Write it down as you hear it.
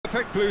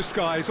Perfect blue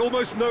skies,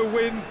 almost no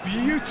wind,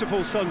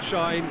 beautiful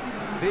sunshine.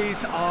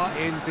 These are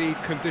indeed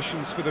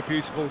conditions for the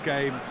beautiful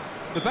game.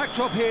 The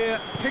backdrop here,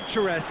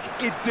 picturesque,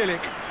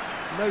 idyllic.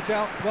 No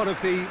doubt one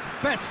of the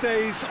best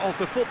days of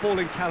the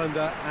footballing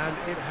calendar, and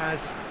it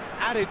has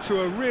added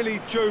to a really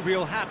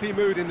jovial, happy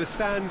mood in the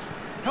stands,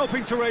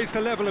 helping to raise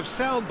the level of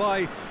sound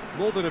by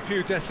more than a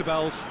few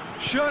decibels.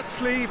 Shirt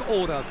sleeve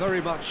order,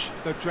 very much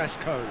the dress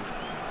code.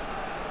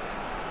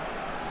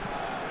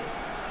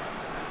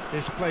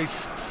 This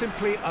place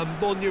simply a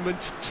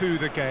monument to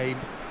the game.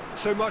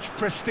 So much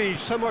prestige,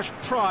 so much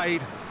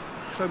pride,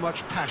 so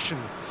much passion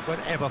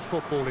whenever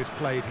football is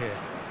played here.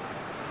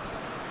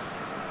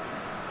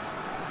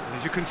 And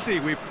as you can see,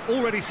 we've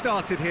already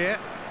started here.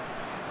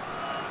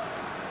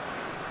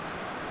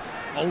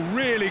 Oh,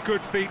 really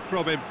good feet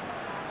from him.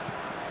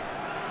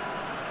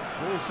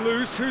 Ball's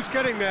loose, who's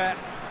getting there?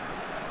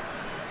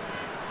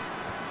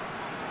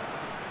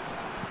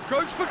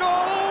 Goes for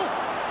goal!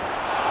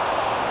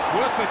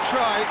 Worth a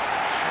try.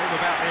 Shame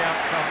about the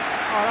outcome.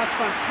 Oh, that's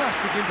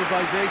fantastic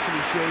improvisation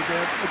he showed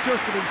there.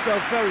 Adjusted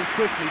himself very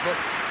quickly, but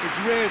it's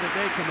rare that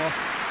they come off.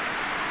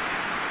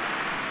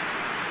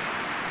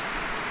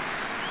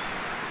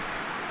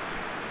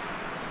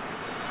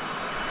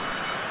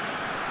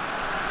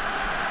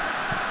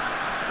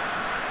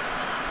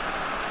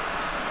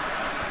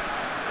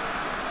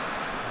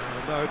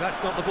 Oh, no,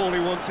 that's not the ball he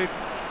wanted.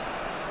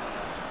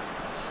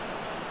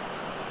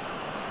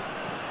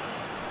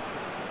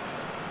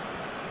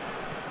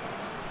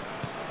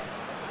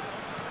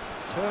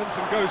 Turns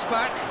and goes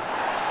back.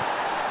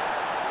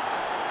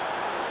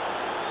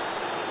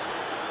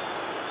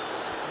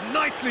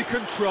 Nicely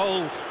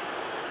controlled.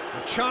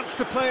 A chance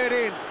to play it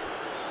in.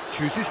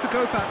 Chooses to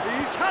go back.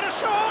 He's had a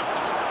shot!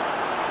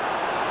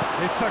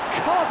 It's a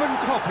carbon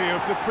copy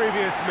of the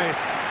previous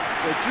miss.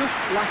 They're just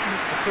lacking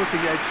a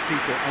cutting edge,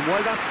 Peter, and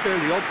while that's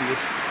fairly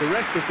obvious, the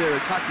rest of their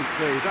attacking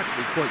play is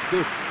actually quite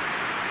good.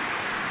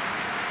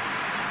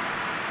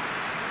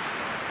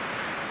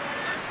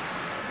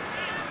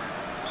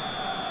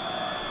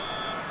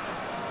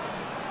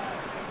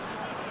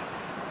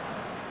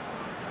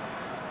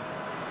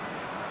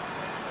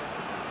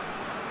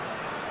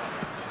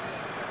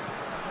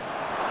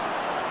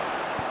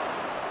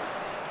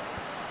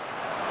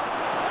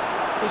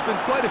 There's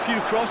been quite a few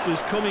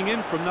crosses coming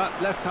in from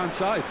that left-hand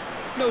side.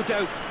 No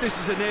doubt this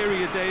is an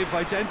area they've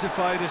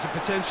identified as a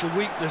potential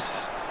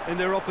weakness in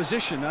their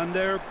opposition, and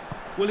they're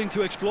willing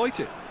to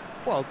exploit it.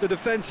 Well, the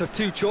defence have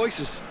two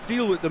choices: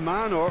 deal with the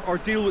man or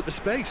deal with the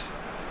space.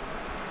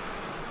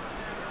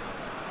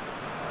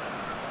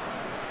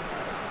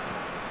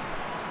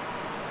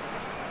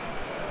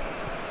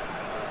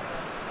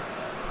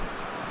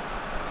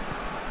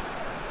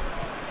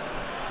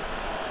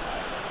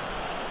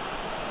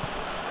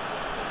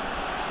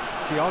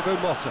 Thiago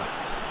Motta.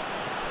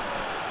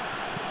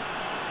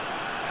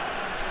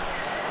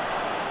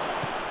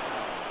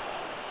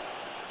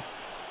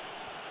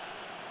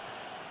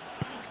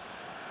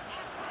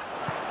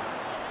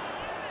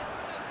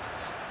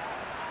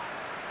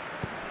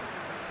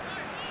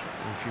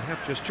 If you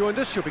have just joined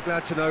us, you'll be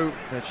glad to know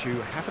that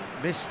you haven't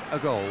missed a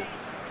goal.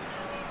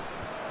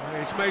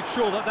 He's made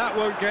sure that that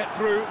won't get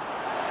through.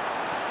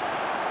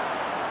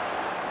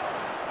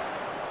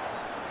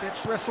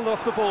 Gets wrestled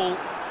off the ball.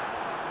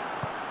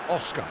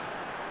 Oscar.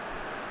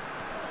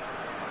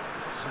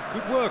 Some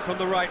good work on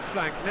the right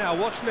flank. Now,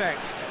 what's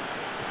next?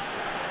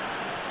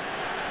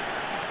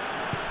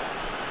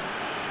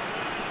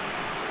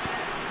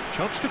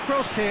 Chance to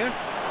cross here.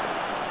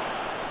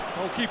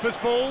 Goalkeeper's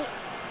ball.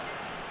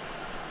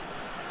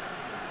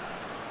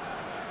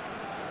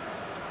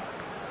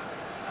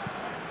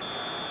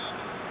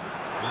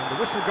 And the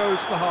whistle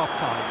goes for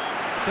half-time.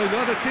 So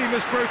neither team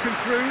has broken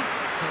through,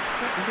 but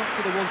certainly not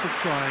for the want of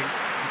trying.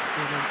 It's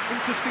been an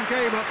interesting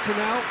game up to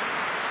now,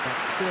 but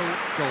still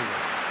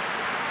goalless.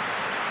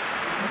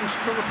 Any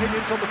strong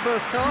opinions on the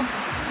first half?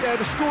 Yeah,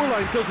 the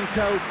scoreline doesn't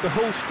tell the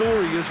whole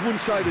story, as one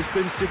side has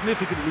been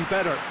significantly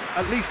better,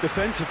 at least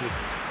defensively.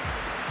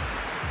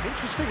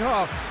 Interesting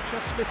half,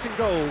 just missing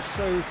goals,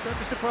 so don't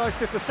be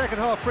surprised if the second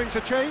half brings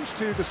a change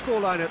to the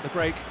scoreline at the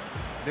break,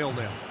 0-0.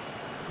 There's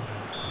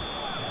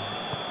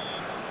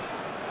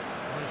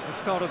the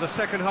start of the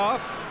second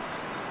half.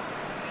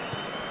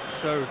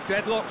 So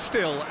deadlock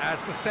still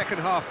as the second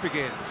half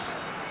begins.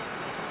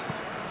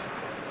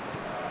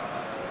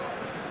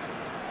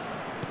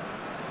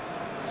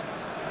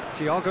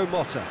 Thiago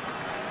Motta.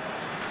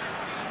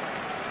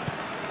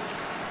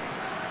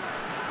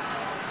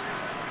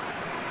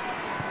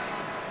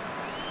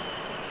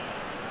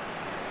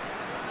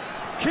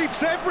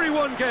 Keeps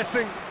everyone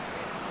guessing.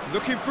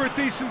 Looking for a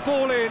decent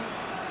ball in.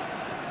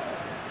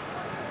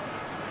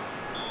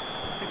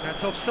 I think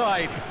that's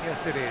offside.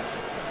 Yes, it is.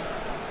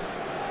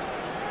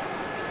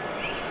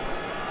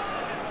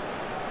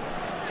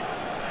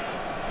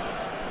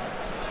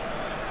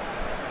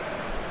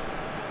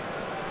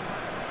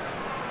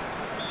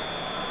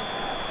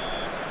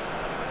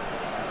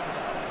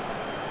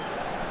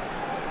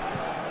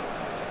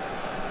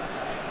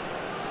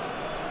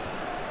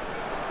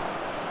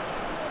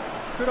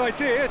 Good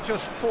idea,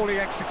 just poorly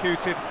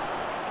executed.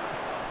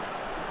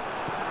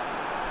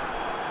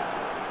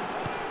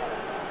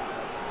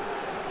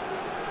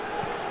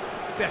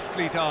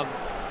 Deftly done.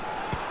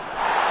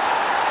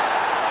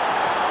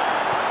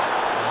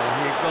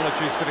 He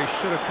acknowledges that he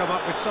should have come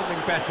up with something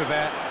better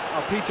there.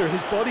 Peter,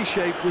 his body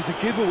shape was a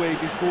giveaway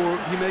before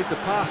he made the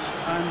pass,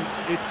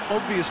 and its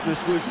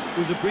obviousness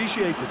was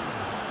appreciated.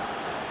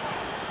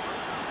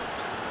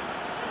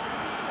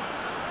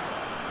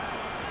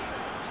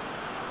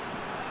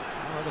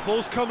 Well, the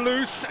ball's come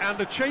loose and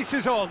the chase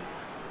is on.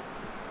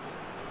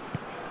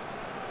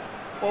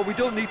 Well, we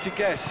don't need to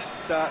guess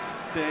that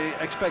they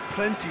expect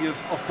plenty of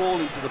ball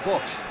into the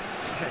box.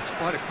 It's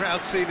quite a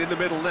crowd scene in the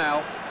middle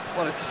now.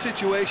 Well, it's a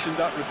situation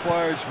that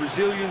requires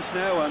resilience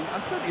now and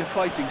plenty of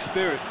fighting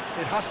spirit.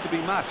 It has to be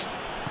matched.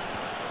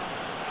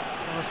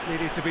 Just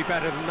needed to be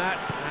better than that,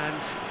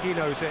 and he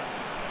knows it.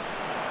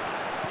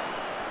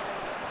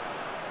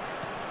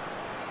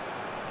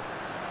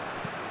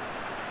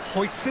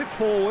 Hoists it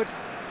forward.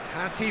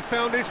 Has he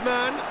found his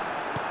man?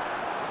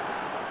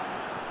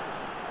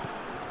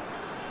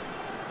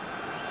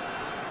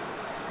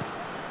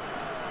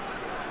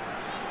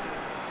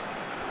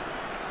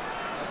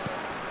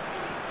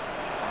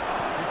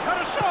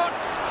 Had a shot,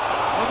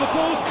 and the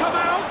ball's come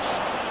out.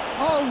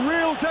 Oh,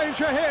 real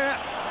danger here.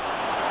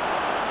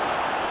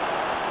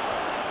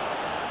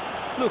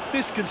 Look,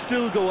 this can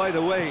still go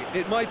either way.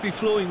 It might be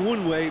flowing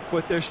one way,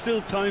 but there's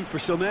still time for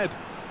some ebb.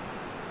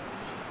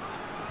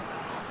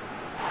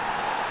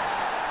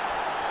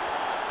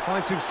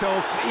 Finds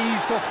himself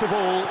eased off the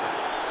ball.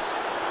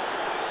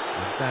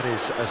 And that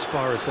is as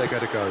far as they're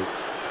going to go.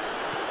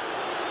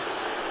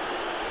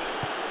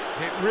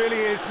 It really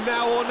is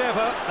now or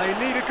never. They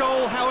need a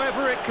goal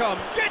however it comes.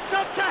 Gets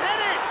up to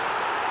head it!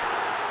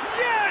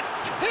 Yes,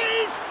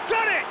 he's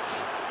done it!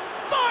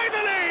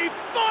 Finally,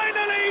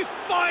 finally,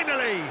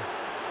 finally!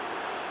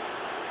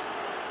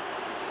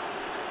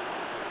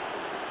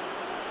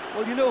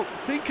 Well, you know,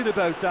 thinking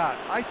about that,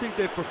 I think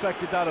they've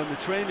perfected that on the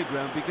training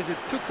ground, because it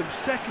took them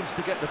seconds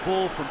to get the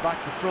ball from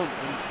back to front,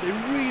 and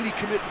they really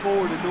commit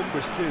forward in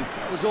numbers too.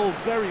 That was all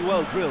very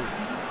well drilled.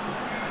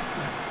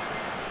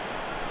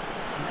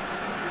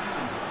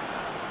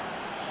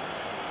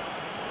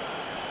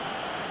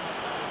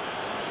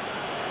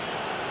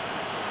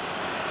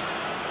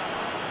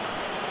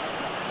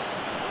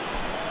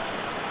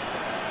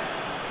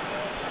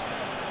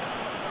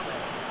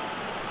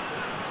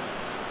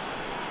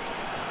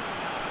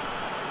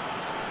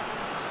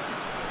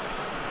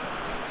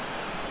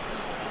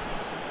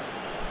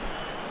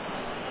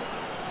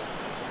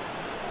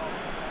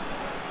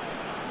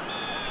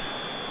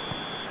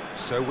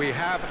 So we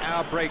have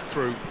our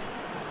breakthrough.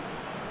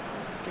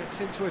 Gets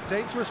into a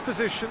dangerous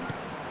position.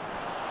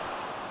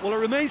 Well, it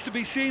remains to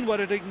be seen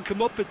whether they can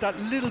come up with that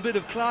little bit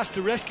of class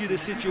to rescue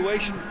this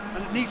situation,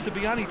 and it needs to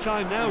be any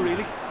time now,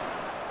 really.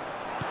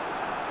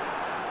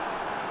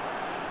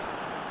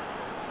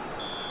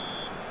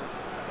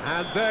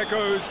 And there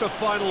goes the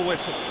final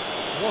whistle.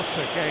 What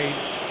a game.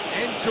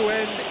 End to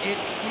end,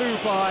 it flew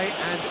by,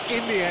 and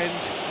in the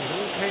end, it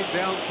all came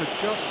down to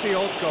just the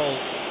odd goal.